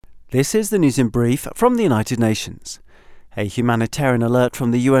This is the news in brief from the United Nations. A humanitarian alert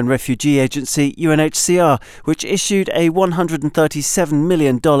from the UN refugee agency UNHCR, which issued a $137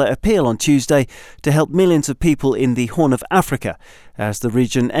 million appeal on Tuesday to help millions of people in the Horn of Africa as the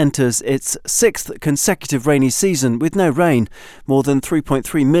region enters its sixth consecutive rainy season with no rain. More than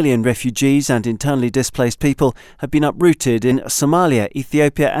 3.3 million refugees and internally displaced people have been uprooted in Somalia,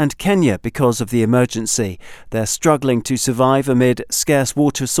 Ethiopia and Kenya because of the emergency. They're struggling to survive amid scarce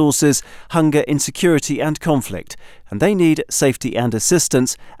water sources, hunger, insecurity and conflict. And they need safety and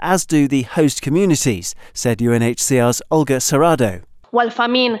assistance, as do the host communities, said UNHCR's Olga Sarrado. While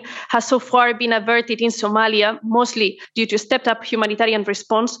famine has so far been averted in Somalia, mostly due to stepped-up humanitarian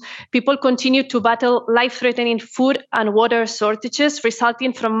response, people continue to battle life-threatening food and water shortages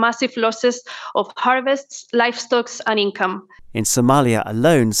resulting from massive losses of harvests, livestock and income. In Somalia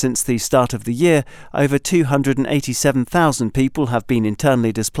alone, since the start of the year, over 287,000 people have been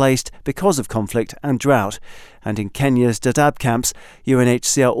internally displaced because of conflict and drought. And in Kenya's Dadaab camps,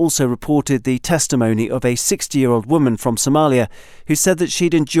 UNHCR also reported the testimony of a 60-year-old woman from Somalia who said that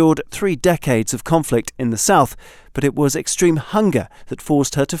she'd endured 3 decades of conflict in the south, but it was extreme hunger that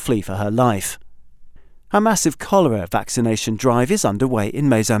forced her to flee for her life. A massive cholera vaccination drive is underway in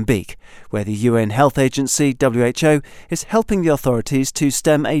Mozambique, where the UN Health Agency, WHO, is helping the authorities to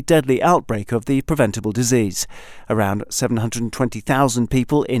stem a deadly outbreak of the preventable disease. Around 720,000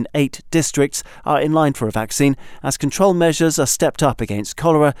 people in 8 districts are in line for a vaccine as control measures are stepped up against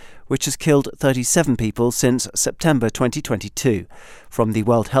cholera, which has killed 37 people since September 2022. From the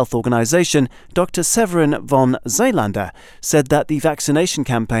World Health Organization, Dr. Severin von Zeelander said that the vaccination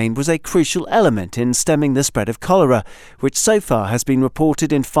campaign was a crucial element in stemming the spread of cholera, which so far has been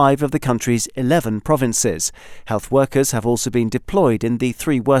reported in 5 of the country's 11 provinces. Health workers have also been deployed in the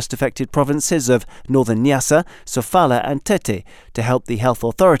 3 worst affected provinces of Northern Nyasa, Sofala and Tete to help the health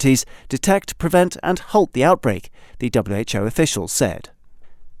authorities detect, prevent and halt the outbreak, the WHO official said.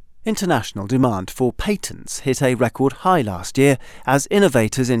 International demand for patents hit a record high last year as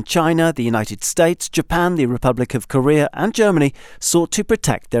innovators in China, the United States, Japan, the Republic of Korea and Germany sought to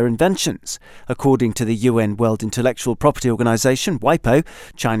protect their inventions. According to the UN World Intellectual Property Organization, WIPO,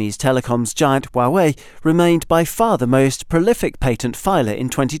 Chinese telecoms giant Huawei remained by far the most prolific patent filer in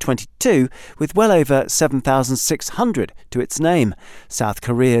 2022, with well over 7,600 to its name. South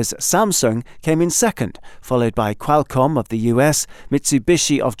Korea's Samsung came in second, followed by Qualcomm of the US,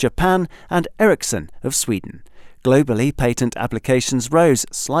 Mitsubishi of Japan and Ericsson of Sweden. Globally, patent applications rose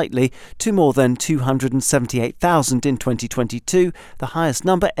slightly to more than 278,000 in 2022, the highest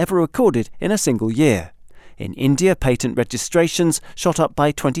number ever recorded in a single year. In India, patent registrations shot up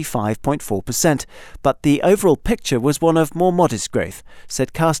by 25.4%, but the overall picture was one of more modest growth,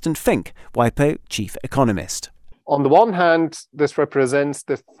 said Carsten Fink, WIPO chief economist. On the one hand, this represents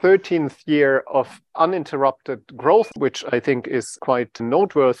the 13th year of uninterrupted growth, which I think is quite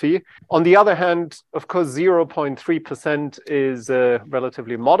noteworthy. On the other hand, of course, 0.3% is a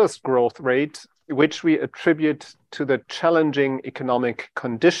relatively modest growth rate, which we attribute to the challenging economic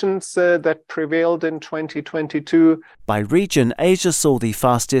conditions that prevailed in 2022. By region, Asia saw the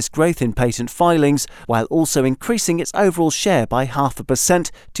fastest growth in patent filings, while also increasing its overall share by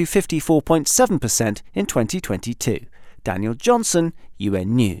 0.5% to 54.7% in 2022. Daniel Johnson,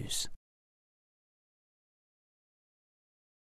 UN News.